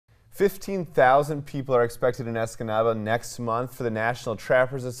15,000 people are expected in Escanaba next month for the National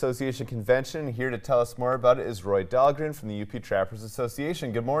Trappers Association Convention. Here to tell us more about it is Roy Dahlgren from the UP Trappers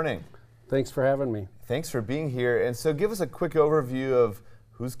Association. Good morning. Thanks for having me. Thanks for being here. And so give us a quick overview of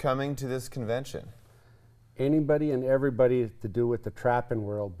who's coming to this convention. Anybody and everybody to do with the trapping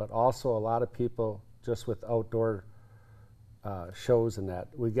world, but also a lot of people just with outdoor shows and that.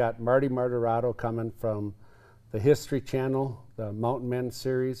 We got Marty Martirado coming from the History Channel, the Mountain Men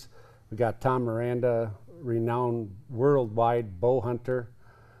series. We got Tom Miranda, renowned worldwide bow hunter.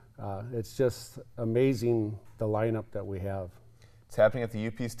 It's just amazing the lineup that we have. It's happening at the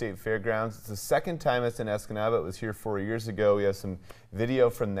UP State Fairgrounds. It's the second time it's in Escanaba. It was here 4 years ago. We have some video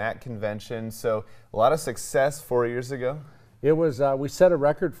from that convention. So a lot of success 4 years ago. It was, we set a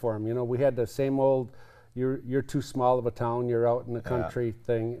record for them. You know, we had the same old, you're too small of a town, you're out in the country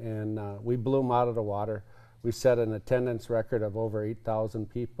thing, and we blew them out of the water. We set an attendance record of over 8,000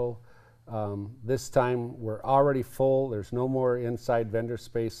 people. This time we're already full. There's no more inside vendor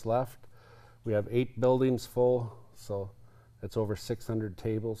space left. We have 8 buildings full, so it's over 600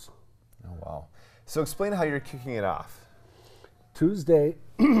 tables. Oh, wow. So explain how you're kicking it off. Tuesday,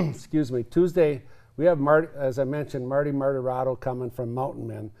 excuse me, Tuesday, we have, as I mentioned, Marty Martirado coming from Mountain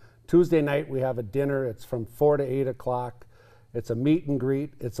Men. Tuesday night we have a dinner. It's from 4 to 8 o'clock. It's a meet and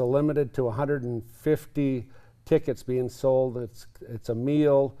greet. It's a limited to 150 tickets being sold. It's a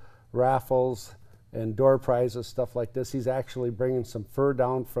meal, raffles, and door prizes, stuff like this. He's actually bringing some fur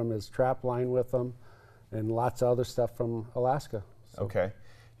down from his trap line with him and lots of other stuff from Alaska. So. Okay.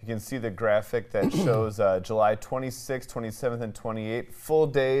 You can see the graphic that shows July 26th, 27th, and 28th, full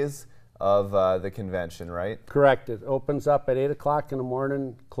days of the convention, right? Correct. It opens up at 8 o'clock in the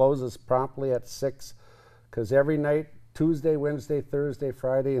morning, closes promptly at 6, because every night, Tuesday, Wednesday, Thursday,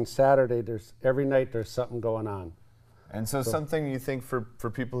 Friday, and Saturday, every night there's something going on. And so something you think for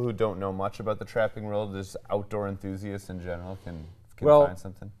people who don't know much about the trapping world, just outdoor enthusiasts in general can find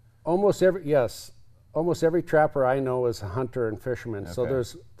something? Almost every trapper I know is a hunter and fisherman. Okay.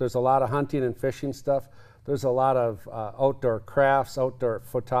 So there's a lot of hunting and fishing stuff. There's a lot of outdoor crafts, outdoor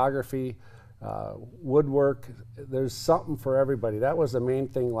photography, woodwork. There's something for everybody. That was the main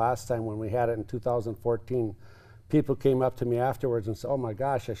thing last time when we had it in 2014. People came up to me afterwards and said, "Oh my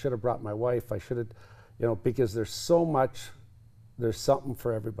gosh, I should have brought my wife. I should have," you know, because there's so much, there's something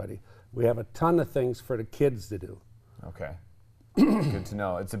for everybody. We have a ton of things for the kids to do. Okay. Good to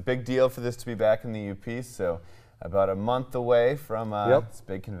know. It's a big deal for this to be back in the UP, so about a month away from this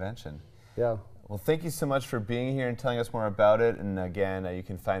big convention. Yeah. Well, thank you so much for being here and telling us more about it. And again, you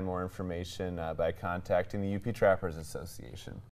can find more information by contacting the UP Trappers Association.